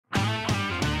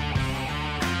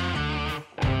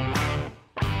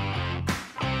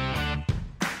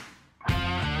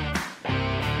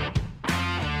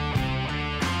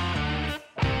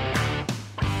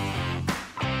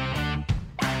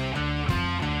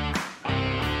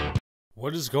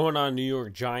What is going on, New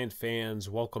York Giant fans?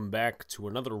 Welcome back to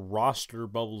another Roster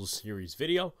Bubbles series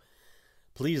video.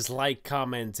 Please like,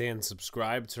 comment, and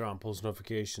subscribe. Turn on post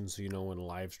notifications so you know when a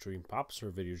live stream pops or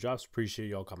a video drops. Appreciate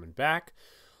y'all coming back.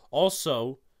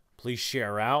 Also, please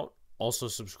share out. Also,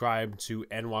 subscribe to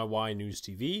NYY News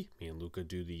TV. Me and Luca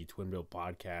do the Twin Bill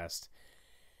podcast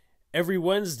every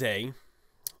Wednesday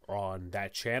on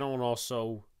that channel, and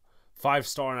also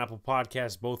 5-star on Apple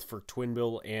Podcasts, both for Twin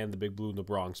Bill and the Big Blue in the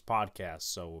Bronx podcast.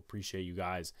 So appreciate you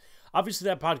guys. Obviously,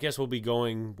 that podcast will be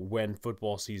going when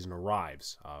football season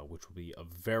arrives, which will be a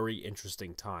very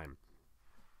interesting time.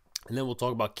 And then we'll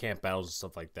talk about camp battles and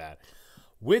stuff like that.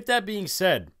 With that being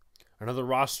said, another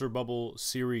Roster Bubble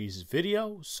series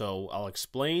video. So I'll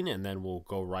explain and then we'll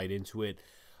go right into it.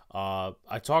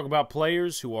 I talk about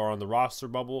players who are on the roster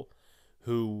bubble,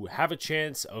 who have a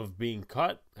chance of being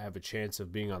cut, have a chance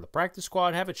of being on the practice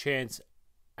squad, have a chance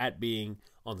at being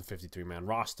on the 53-man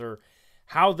roster,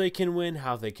 how they can win,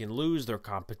 how they can lose, their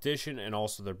competition, and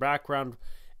also their background.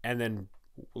 And then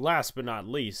last but not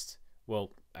least,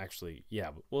 last.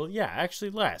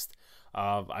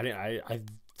 I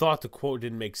thought the quote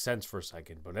didn't make sense for a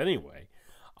second, but anyway,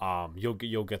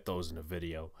 you'll get those in a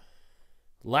video.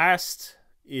 Last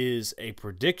is a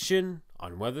prediction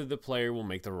on whether the player will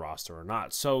make the roster or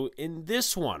not. So in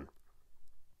this one,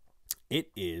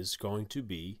 it is going to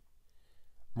be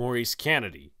Maurice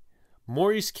Canady.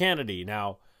 Maurice Canady,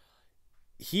 now,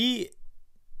 he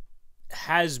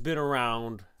has been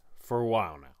around for a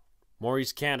while now.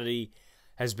 Maurice Canady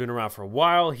has been around for a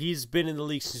while. He's been in the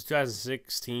league since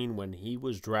 2016 when he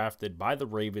was drafted by the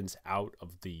Ravens out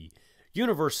of the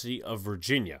University of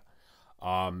Virginia.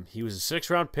 He was a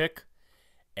 6th-round pick,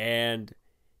 and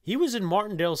he was in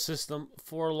Martindale's system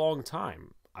for a long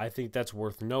time. I think that's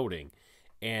worth noting.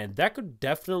 And that could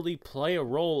definitely play a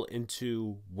role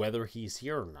into whether he's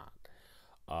here or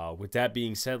not. With that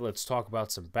being said, let's talk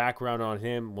about some background on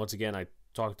him. Once again, I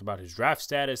talked about his draft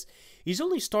status. He's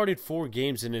only started 4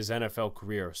 games in his NFL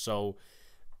career. So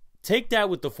take that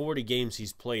with the 40 games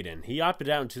he's played in. He opted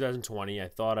out in 2020. I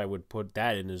thought I would put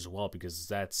that in as well because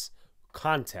that's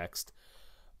context.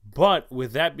 But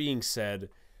with that being said,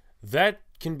 that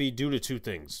can be due to 2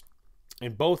 things,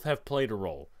 and both have played a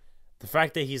role. The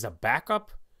fact that he's a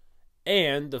backup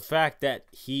and the fact that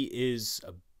he is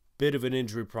a bit of an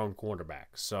injury-prone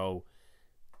quarterback. So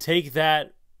take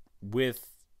that with,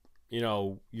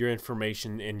 your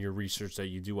information and your research that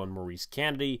you do on Maurice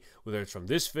Canady, whether it's from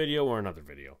this video or another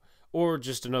video, or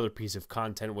just another piece of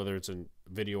content, whether it's a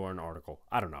video or an article.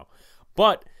 I don't know.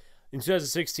 But in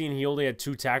 2016, he only had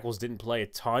 2 tackles, didn't play a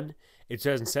ton. In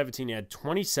 2017, he had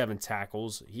 27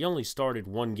 tackles. He only started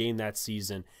 1 game that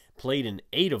season, played in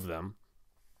 8 of them.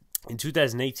 In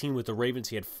 2018, with the Ravens,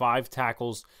 he had 5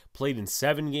 tackles, played in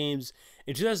 7 games.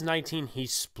 In 2019, he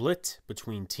split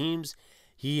between teams.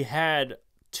 He had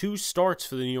 2 starts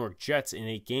for the New York Jets in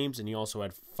 8 games, and he also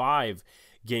had 5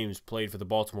 games played for the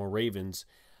Baltimore Ravens.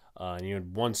 And he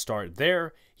had 1 start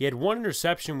there. He had 1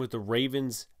 interception with the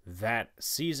Ravens that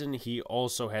season. He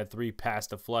also had 3 pass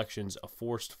deflections, a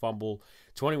forced fumble,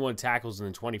 21 tackles, and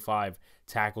then 25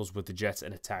 tackles with the Jets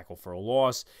and a tackle for a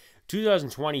loss.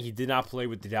 2020, he did not play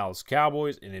with the Dallas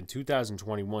Cowboys, and in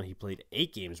 2021, he played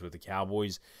 8 games with the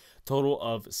Cowboys, total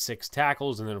of 6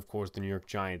 tackles, and then, of course, the New York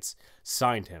Giants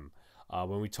signed him.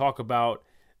 When we talk about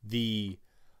the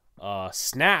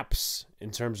snaps in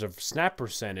terms of snap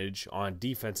percentage on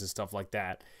defense and stuff like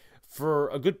that, for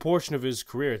a good portion of his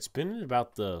career, it's been in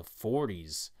about the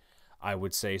 40s, I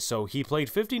would say. So he played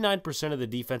 59% of the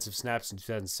defensive snaps in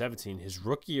 2017. His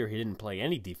rookie year, he didn't play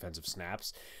any defensive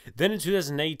snaps. Then in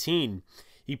 2018,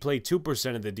 he played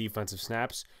 2% of the defensive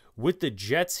snaps. With the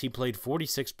Jets, he played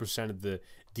 46% of the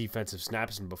defensive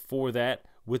snaps. And before that,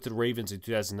 with the Ravens in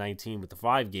 2019, with the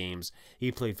 5 games,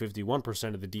 he played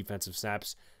 51% of the defensive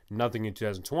snaps. Nothing in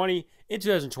 2020. In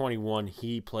 2021,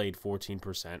 he played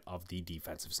 14% of the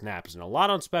defensive snaps. And a lot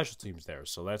on special teams there.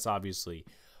 So that's obviously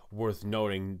worth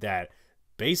noting that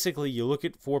basically you look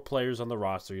at 4 players on the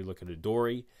roster. You look at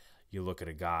Adoree. You look at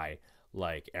a guy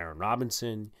like Aaron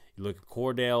Robinson. You look at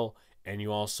Cordell. And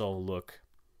you also look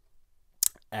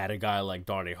at a guy like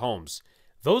Darnay Holmes.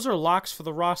 Those are locks for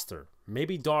the roster.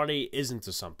 Maybe Darnay isn't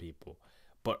to some people.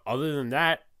 But other than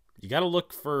that, you got to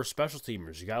look for special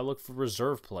teamers. You got to look for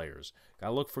reserve players. Got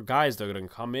to look for guys that are going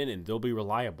to come in and they'll be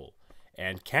reliable.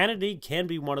 And Canady can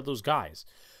be one of those guys.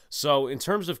 So in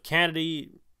terms of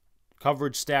Canady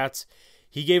coverage stats,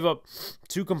 he gave up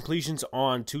 2 completions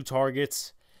on 2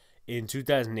 targets in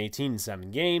 2018 in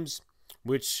 7 games,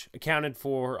 which accounted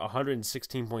for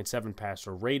 116.7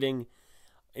 passer rating.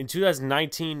 In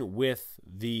 2019, with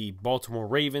the Baltimore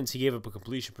Ravens, he gave up a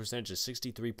completion percentage of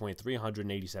 63.3,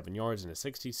 187 yards, and a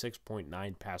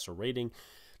 66.9 passer rating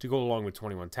to go along with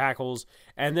 21 tackles.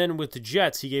 And then with the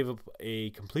Jets, he gave up a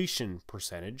completion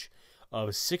percentage of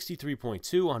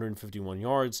 63.2, 151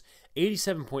 yards,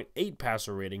 87.8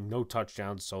 passer rating, no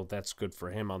touchdowns, so that's good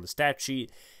for him on the stat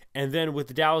sheet. And then with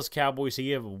the Dallas Cowboys, he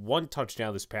gave 1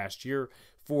 touchdown this past year,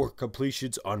 4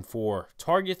 completions on 4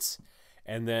 targets,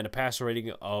 and then a passer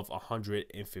rating of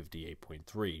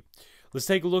 158.3. Let's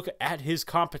take a look at his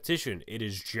competition. It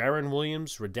is Jaron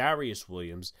Williams, Radarius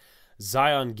Williams,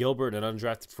 Zion Gilbert, an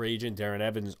undrafted free agent, Darren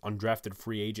Evans, undrafted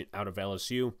free agent out of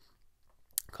LSU,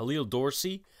 Khalil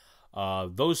Dorsey.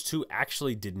 Those two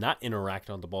actually did not interact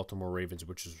on the Baltimore Ravens,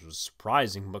 which was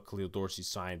surprising, but Khalil Dorsey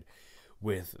signed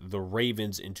with the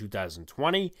Ravens in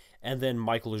 2020, and then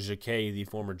Michael Jacquet, the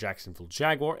former Jacksonville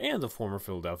Jaguar and the former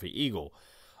Philadelphia Eagle.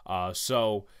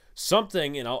 So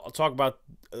something, and I'll talk about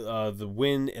the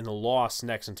win and the loss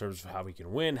next in terms of how we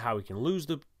can win, how we can lose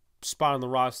the spot on the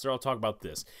roster. I'll talk about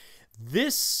this.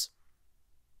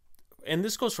 And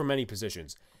this goes for many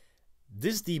positions.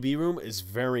 This DB room is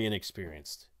very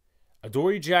inexperienced.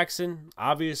 Adoree Jackson,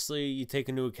 obviously, you take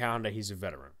into account that he's a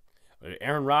veteran.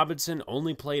 Aaron Robinson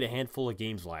only played a handful of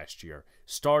games last year.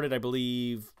 Started, I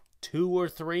believe, 2 or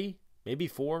 3, maybe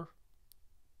 4.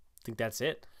 I think that's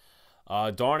it.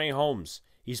 Darnay Holmes,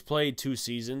 he's played 2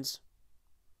 seasons.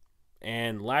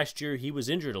 And last year, he was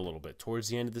injured a little bit towards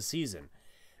the end of the season.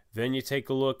 Then you take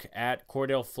a look at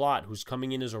Cordell Flott, who's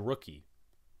coming in as a rookie.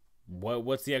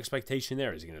 What's the expectation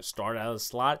there? Is he going to start out of the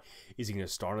slot? Is he going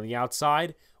to start on the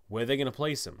outside? Where are they going to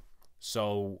place him?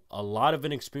 So a lot of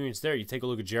inexperience there. You take a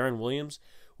look at Jaron Williams,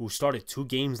 who started 2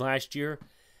 games last year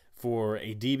for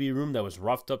a DB room that was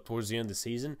roughed up towards the end of the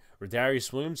season.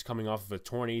 Radarius Williams, coming off of a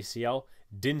torn ACL,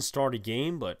 didn't start a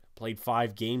game, but played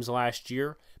 5 games last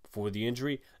year before the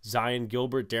injury. Zion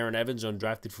Gilbert, Darren Evans,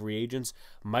 undrafted free agents.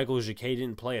 Michael Jacquet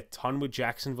didn't play a ton with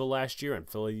Jacksonville last year and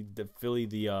Philly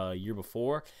the year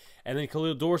before. And then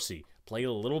Khalil Dorsey played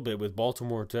a little bit with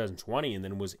Baltimore in 2020 and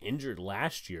then was injured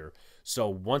last year. So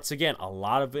once again, a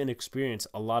lot of inexperience,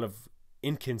 a lot of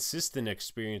inconsistent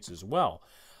experience as well.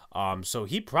 So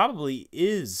he probably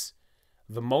is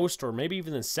the most, or maybe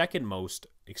even the second most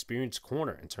experienced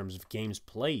corner in terms of games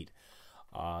played.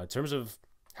 In terms of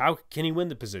how can he win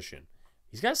the position,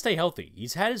 he's got to stay healthy.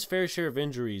 He's had his fair share of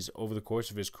injuries over the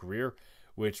course of his career,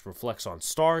 which reflects on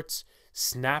starts,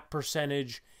 snap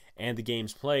percentage, and the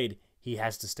games played. He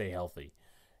has to stay healthy.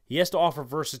 He has to offer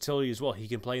versatility as well. He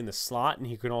can play in the slot, and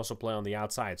he can also play on the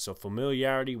outside. So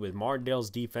familiarity with Martindale's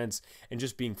defense and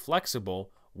just being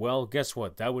flexible, well, guess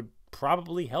what? That would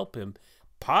probably help him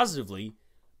positively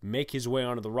make his way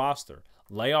onto the roster.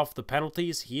 Lay off the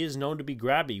penalties. He is known to be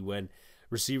grabby when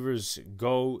receivers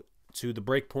go to the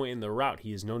break point in the route.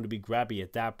 He is known to be grabby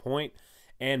at that point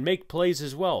and make plays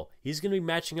as well. He's going to be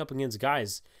matching up against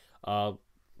guys, 2s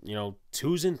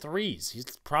and 3s.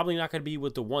 He's probably not going to be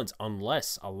with the 1s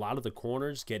unless a lot of the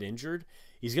corners get injured.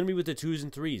 He's going to be with the 2s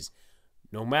and 3s.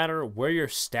 No matter where you're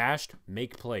stashed,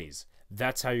 make plays.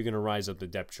 That's how you're going to rise up the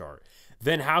depth chart.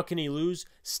 Then how can he lose?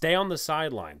 Stay on the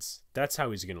sidelines. That's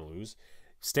how he's going to lose.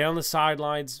 Stay on the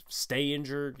sidelines, stay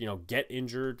injured, get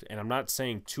injured. And I'm not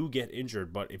saying to get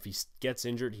injured, but if he gets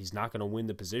injured, he's not going to win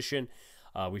the position.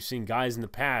 We've seen guys in the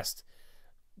past,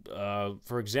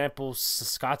 for example,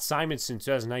 Scott Simonson in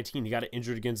 2019, he got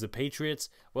injured against the Patriots.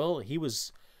 Well, he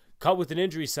was cut with an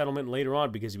injury settlement later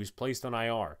on because he was placed on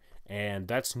IR. And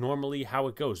that's normally how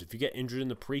it goes. If you get injured in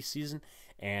the preseason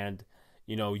and,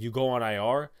 you go on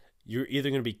IR, you're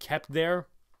either going to be kept there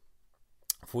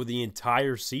for the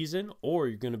entire season or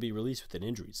you're going to be released with an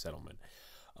injury settlement.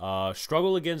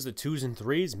 Struggle against the 2s and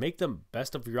 3s. Make the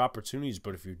best of your opportunities,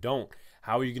 but if you don't,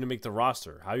 how are you going to make the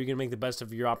roster? How are you going to make the best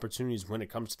of your opportunities when it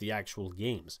comes to the actual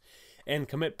games? And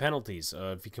commit penalties.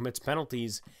 If he commits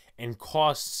penalties and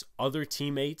costs other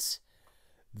teammates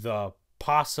the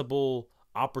possible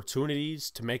opportunities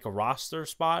to make a roster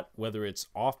spot, whether it's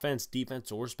offense,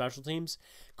 defense, or special teams,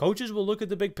 coaches will look at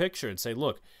the big picture and say,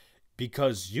 look,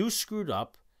 because you screwed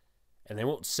up, and they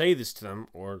won't say this to them,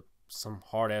 or some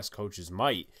hard-ass coaches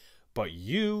might, but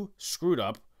you screwed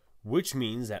up, which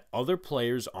means that other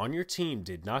players on your team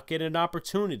did not get an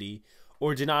opportunity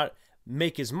or did not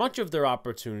make as much of their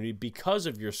opportunity because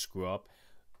of your screw-up,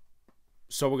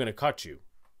 so we're going to cut you.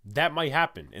 That might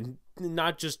happen, and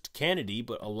not just Canady,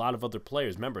 but a lot of other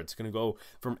players. Remember, it's going to go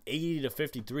from 80 to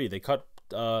 53. They cut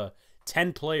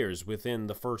 10 players within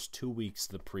the first 2 weeks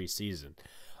of the preseason.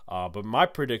 But my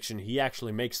prediction, he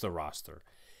actually makes the roster.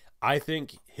 I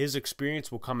think his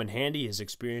experience will come in handy, his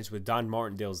experience with Don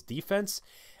Martindale's defense,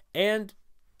 and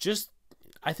just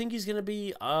I think he's going to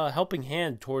be a helping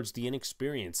hand towards the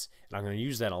inexperience, and I'm going to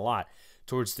use that a lot,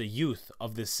 towards the youth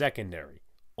of this secondary.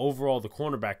 Overall, the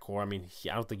cornerback core, I mean,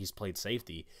 I don't think he's played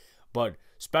safety, but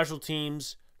special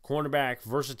teams, cornerback,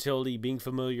 versatility, being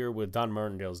familiar with Don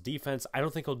Martindale's defense, I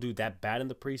don't think he'll do that bad in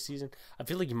the preseason. I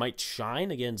feel like he might shine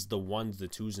against the 1s, the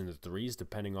 2s, and the 3s,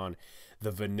 depending on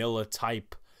the vanilla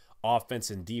type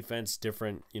offense and defense,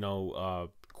 different,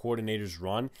 coordinators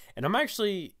run. And I'm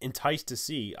actually enticed to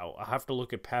see, I'll have to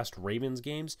look at past Ravens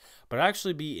games, but I'd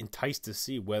actually be enticed to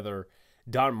see whether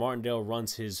Don Martindale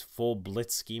runs his full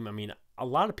blitz scheme. I mean, a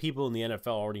lot of people in the NFL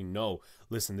already know,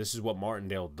 listen, this is what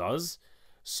Martindale does.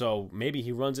 So maybe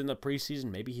he runs in the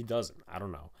preseason, maybe he doesn't. I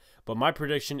don't know. But my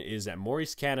prediction is that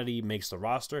Maurice Canady makes the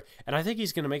roster, and I think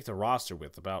he's going to make the roster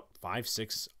with about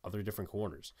 5-6 other different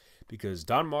corners, because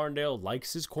Don Martindale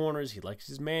likes his corners, he likes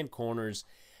his man corners,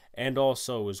 and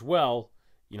also as well,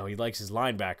 he likes his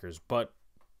linebackers, but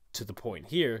to the point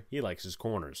here, he likes his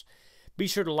corners. Be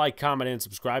sure to like, comment, and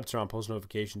subscribe. Turn on post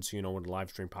notifications so you know when the live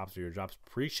stream pops through your drops.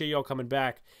 Appreciate y'all coming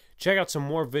back. Check out some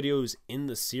more videos in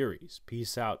the series.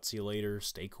 Peace out. See you later.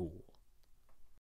 Stay cool.